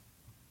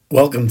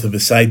Welcome to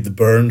Beside the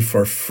Burn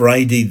for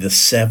Friday, the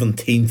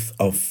 17th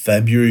of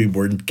February.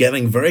 We're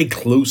getting very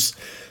close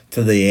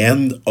to the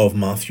end of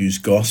Matthew's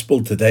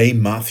Gospel today,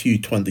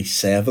 Matthew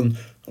 27,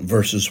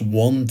 verses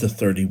 1 to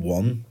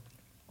 31.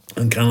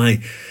 And can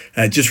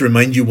I just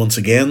remind you once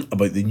again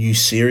about the new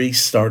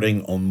series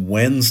starting on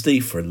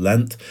Wednesday for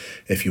Lent.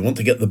 If you want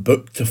to get the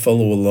book to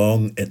follow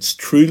along, it's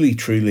Truly,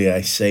 Truly,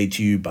 I Say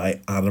to You by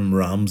Adam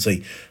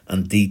Ramsey,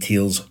 and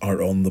details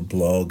are on the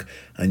blog.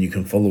 And you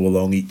can follow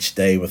along each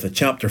day with a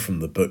chapter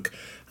from the book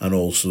and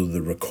also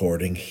the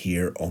recording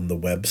here on the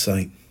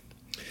website.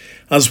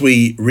 As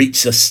we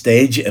reach a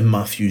stage in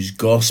Matthew's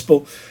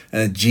Gospel,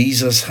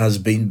 Jesus has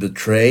been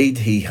betrayed.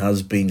 He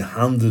has been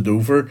handed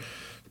over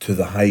to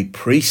the high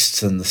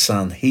priests and the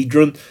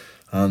Sanhedrin,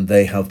 and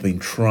they have been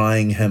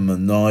trying him,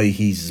 and now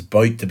he's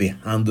about to be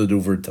handed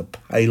over to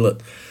Pilate.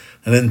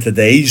 And in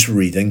today's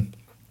reading,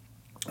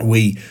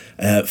 we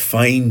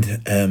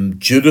find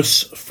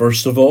Judas,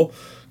 first of all,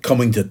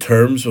 coming to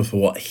terms with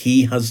what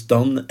he has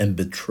done in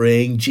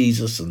betraying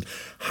Jesus and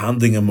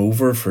handing him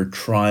over for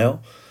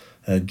trial.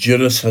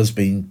 Judas has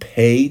been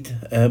paid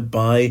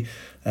by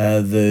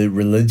the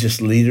religious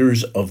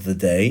leaders of the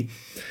day.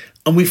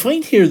 And we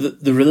find here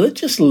that the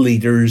religious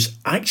leaders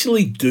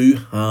actually do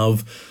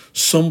have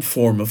some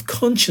form of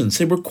conscience.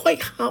 They were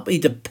quite happy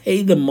to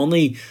pay the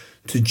money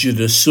to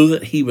Judas so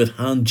that he would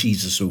hand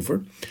Jesus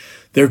over.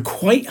 They're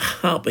quite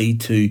happy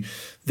to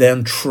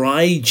then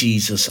try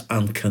Jesus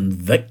and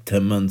convict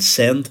him and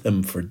send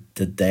him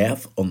to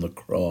death on the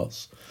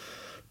cross.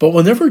 But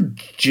whenever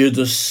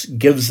Judas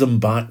gives them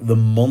back the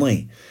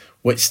money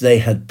which they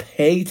had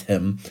paid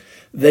him,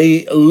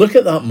 they look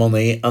at that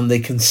money and they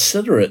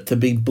consider it to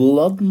be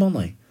blood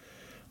money.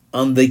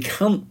 And they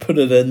can't put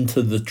it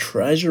into the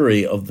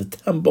treasury of the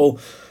temple,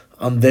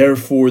 and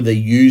therefore they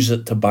use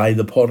it to buy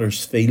the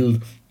potter's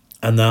field,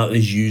 and that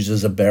is used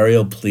as a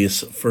burial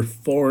place for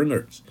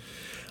foreigners.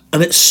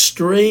 And it's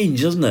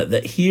strange, isn't it,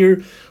 that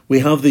here we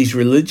have these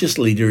religious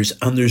leaders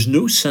and there's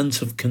no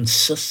sense of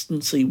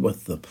consistency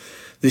with them.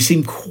 They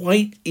seem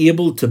quite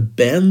able to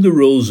bend the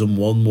rules in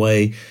one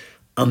way,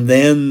 and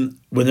then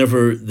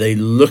whenever they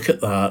look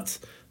at that,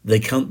 they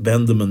can't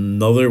bend them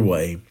another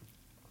way,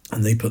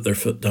 and they put their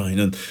foot down.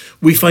 And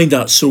we find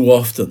that so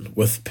often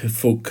with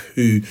folk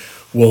who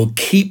will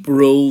keep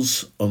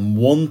rules in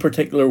one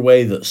particular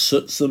way that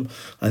suits them,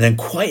 and then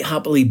quite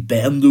happily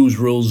bend those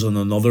rules in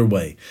another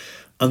way.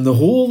 And the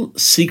whole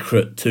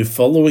secret to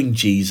following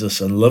Jesus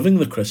and living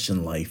the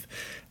Christian life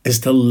is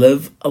to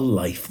live a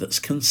life that's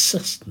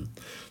consistent,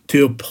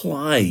 to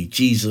apply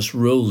Jesus'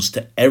 rules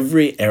to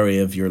every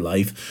area of your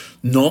life,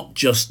 not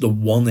just the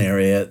one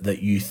area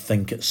that you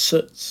think it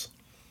suits.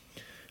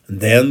 And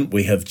then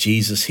we have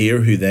Jesus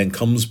here who then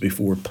comes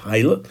before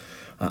Pilate,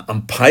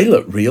 and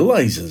Pilate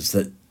realizes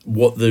that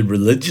what the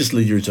religious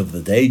leaders of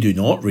the day do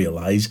not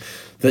realize,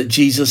 that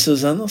Jesus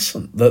is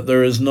innocent, that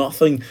there is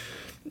nothing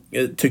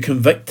to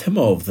convict him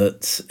of,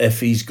 that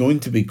if he's going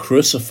to be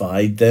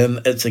crucified, then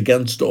it's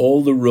against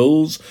all the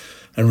rules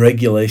and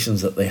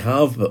regulations that they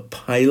have. But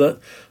Pilate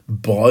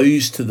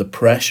bows to the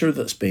pressure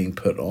that's being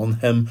put on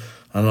him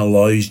and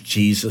allows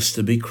Jesus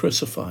to be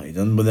crucified.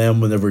 And then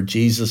whenever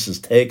Jesus is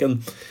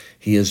taken,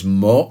 he is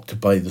mocked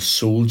by the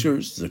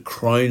soldiers. The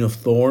crown of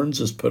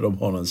thorns is put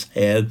upon his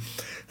head.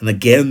 And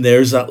again,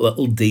 there's that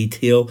little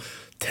detail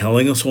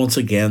telling us once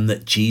again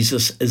that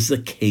Jesus is the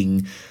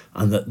king,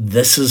 and that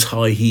this is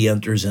how he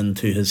enters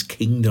into his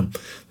kingdom.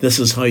 This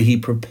is how he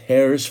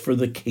prepares for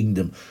the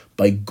kingdom,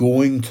 by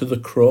going to the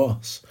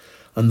cross.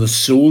 And the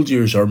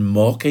soldiers are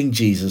mocking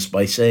Jesus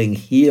by saying,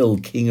 "Hail,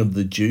 King of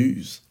the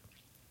Jews."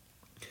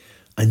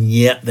 And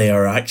yet they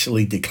are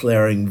actually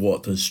declaring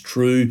what is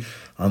true,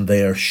 and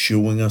they are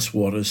showing us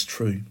what is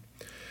true.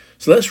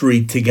 So let's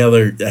read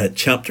together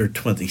chapter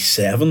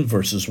 27,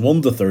 verses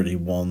 1 to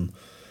 31,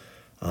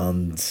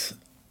 and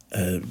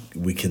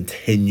we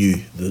continue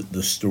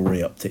the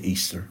story up to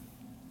Easter.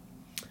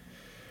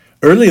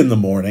 Early in the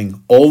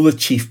morning, all the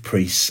chief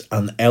priests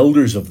and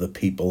elders of the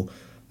people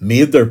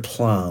made their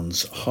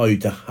plans how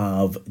to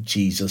have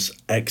Jesus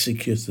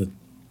executed.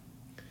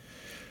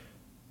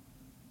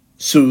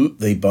 So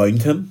they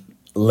bound him,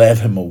 led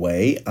him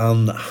away,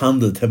 and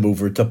handed him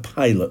over to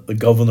Pilate, the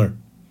governor.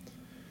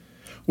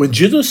 When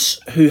Judas,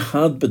 who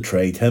had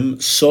betrayed him,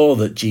 saw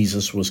that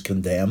Jesus was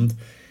condemned,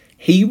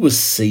 he was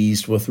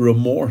seized with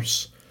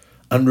remorse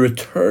and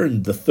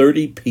returned the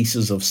 30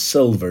 pieces of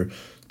silver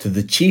to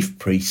the chief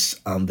priests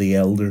and the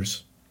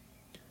elders.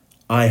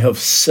 "I have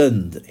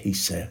sinned," he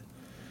said,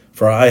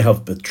 "for I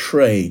have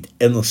betrayed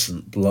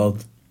innocent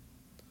blood."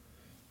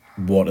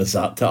 "What is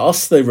that to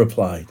us?" they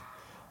replied.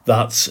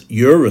 "That's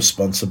your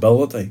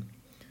responsibility."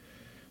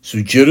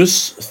 So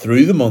Judas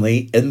threw the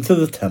money into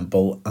the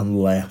temple and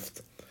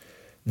left.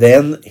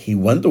 Then he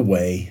went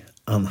away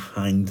and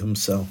hanged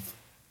himself.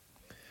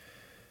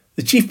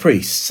 The chief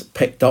priests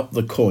picked up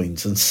the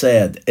coins and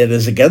said, "It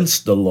is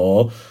against the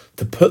law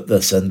to put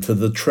this into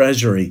the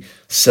treasury,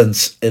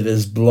 since it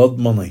is blood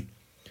money."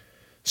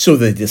 So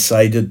they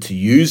decided to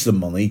use the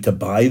money to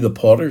buy the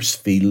potter's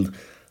field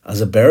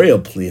as a burial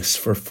place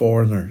for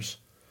foreigners.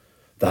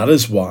 That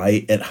is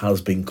why it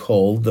has been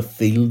called the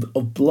field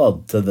of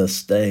blood to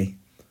this day.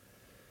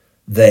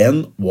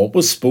 Then what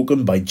was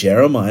spoken by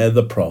Jeremiah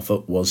the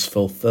prophet was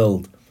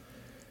fulfilled.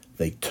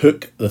 They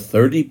took the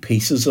 30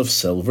 pieces of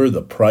silver,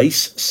 the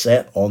price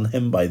set on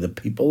him by the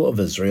people of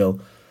Israel,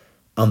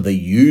 and they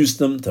used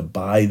them to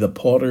buy the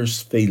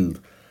potter's field,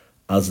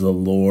 as the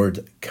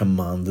Lord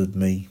commanded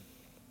me.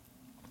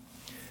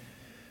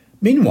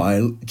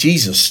 Meanwhile,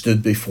 Jesus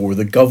stood before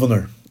the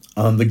governor,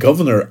 and the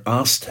governor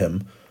asked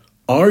him,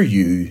 "Are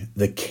you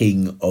the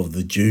King of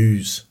the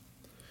Jews?"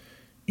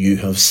 "You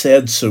have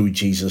said so,"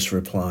 Jesus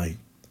replied.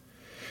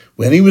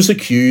 When he was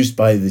accused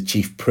by the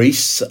chief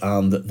priests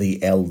and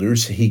the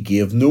elders, he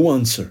gave no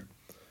answer.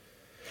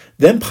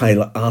 Then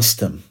Pilate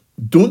asked him,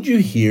 "Don't you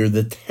hear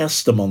the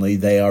testimony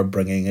they are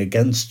bringing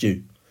against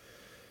you?"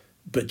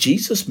 But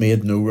Jesus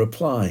made no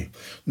reply,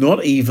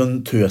 not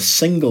even to a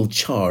single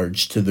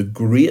charge, to the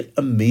great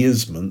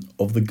amazement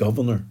of the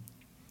governor.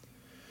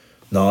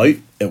 Now,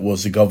 it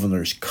was the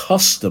governor's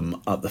custom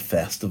at the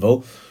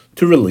festival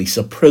to release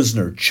a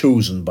prisoner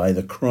chosen by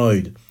the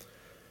crowd.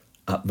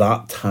 At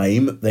that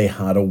time, they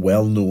had a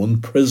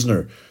well-known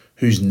prisoner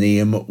whose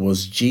name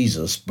was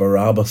Jesus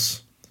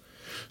Barabbas.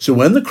 So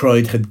when the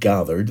crowd had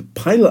gathered,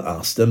 Pilate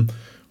asked him,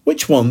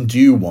 "Which one do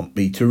you want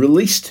me to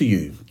release to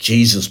you,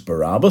 Jesus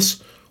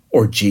Barabbas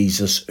or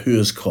Jesus who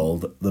is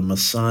called the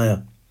Messiah?"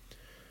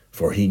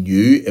 For he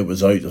knew it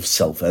was out of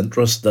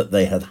self-interest that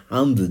they had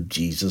handed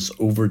Jesus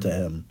over to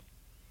him.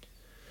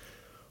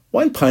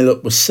 While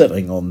Pilate was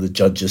sitting on the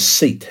judge's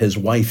seat, his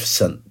wife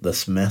sent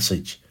this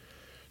message: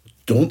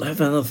 "Don't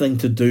have anything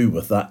to do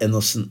with that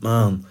innocent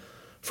man,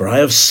 for I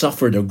have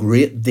suffered a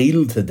great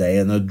deal today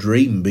in a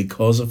dream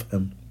because of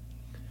him."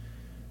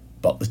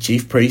 But the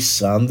chief priests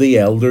and the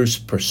elders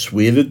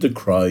persuaded the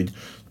crowd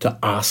to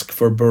ask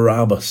for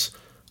Barabbas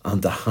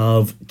and to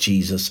have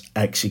Jesus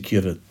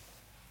executed.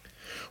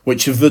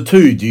 "Which of the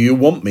two do you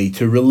want me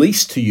to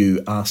release to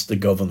you?" asked the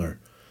governor.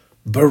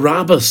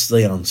 "Barabbas,"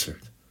 they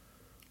answered.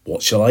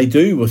 "What shall I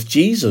do with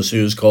Jesus,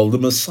 who is called the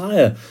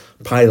Messiah?"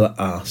 Pilate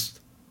asked.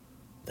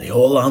 They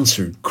all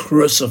answered,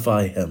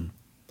 "Crucify him."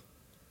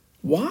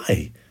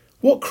 "Why?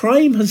 What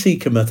crime has he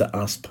committed?"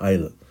 asked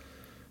Pilate.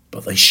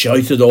 But they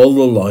shouted all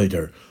the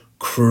louder,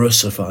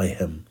 "Crucify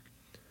him."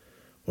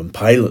 When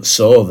Pilate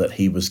saw that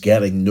he was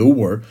getting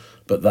nowhere,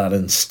 but that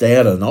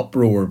instead an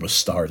uproar was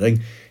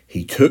starting,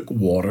 he took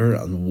water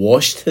and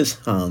washed his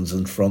hands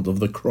in front of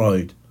the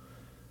crowd.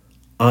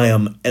 "I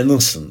am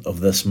innocent of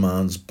this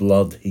man's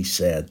blood," he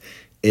said.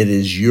 "It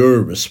is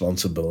your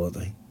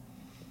responsibility."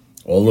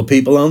 All the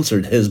people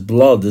answered, "His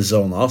blood is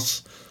on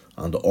us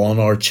and on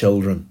our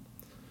children."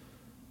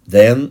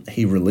 Then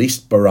he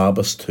released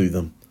Barabbas to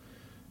them,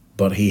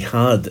 but he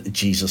had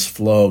Jesus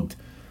flogged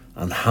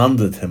and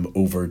handed him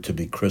over to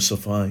be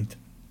crucified.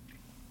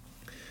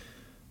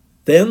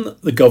 Then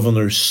the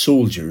governor's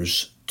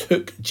soldiers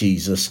took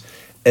Jesus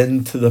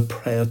into the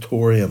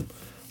praetorium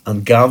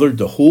and gathered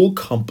the whole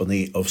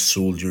company of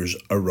soldiers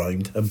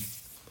around him.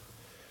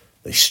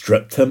 They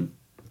stripped him,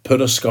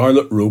 put a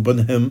scarlet robe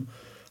on him,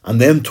 and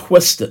then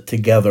twisted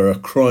together a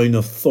crown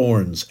of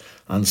thorns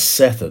and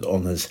set it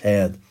on his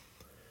head.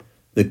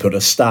 They put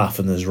a staff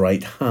in his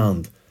right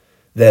hand.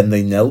 Then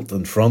they knelt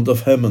in front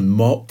of him and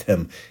mocked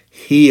him.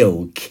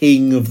 "Hail,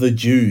 King of the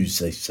Jews,"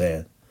 they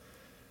said.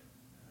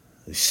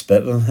 They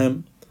spit on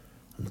him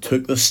and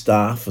took the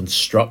staff and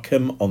struck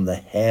him on the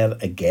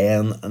head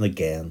again and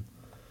again.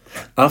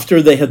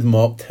 After they had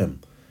mocked him,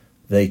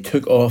 they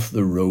took off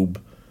the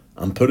robe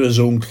and put his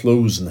own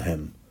clothes on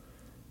him,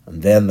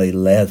 and then they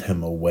led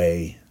him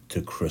away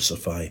to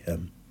crucify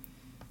him.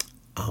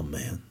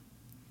 Amen.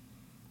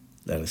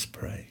 Let us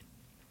pray.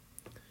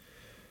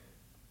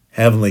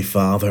 Heavenly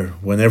Father,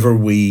 whenever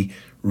we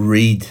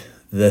read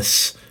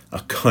this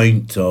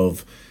account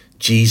of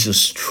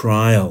Jesus'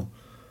 trial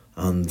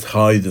and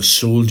how the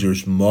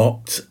soldiers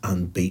mocked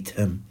and beat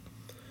him,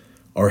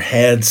 our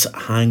heads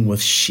hang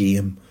with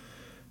shame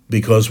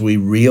because we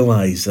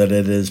realize that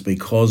it is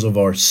because of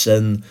our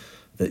sin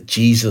that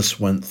Jesus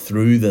went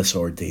through this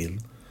ordeal.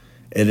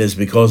 It is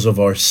because of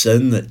our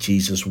sin that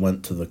Jesus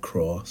went to the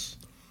cross.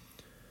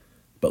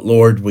 But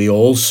Lord, we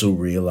also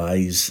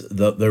realize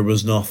that there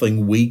was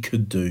nothing we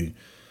could do.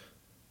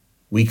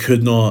 We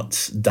could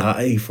not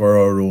die for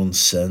our own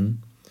sin.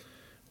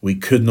 We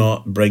could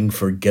not bring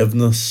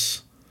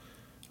forgiveness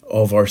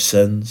of our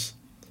sins.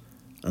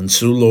 And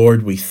so,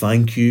 Lord, we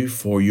thank you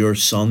for your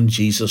Son,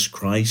 Jesus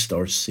Christ,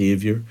 our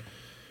Saviour,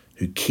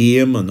 who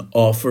came and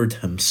offered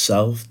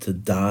himself to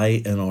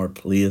die in our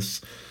place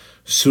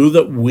so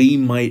that we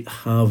might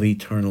have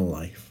eternal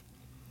life.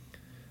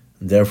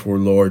 And therefore,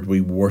 Lord,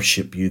 we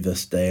worship you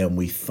this day and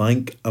we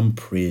thank and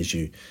praise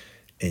you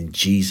in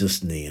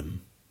Jesus'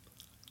 name.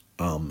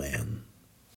 Amen.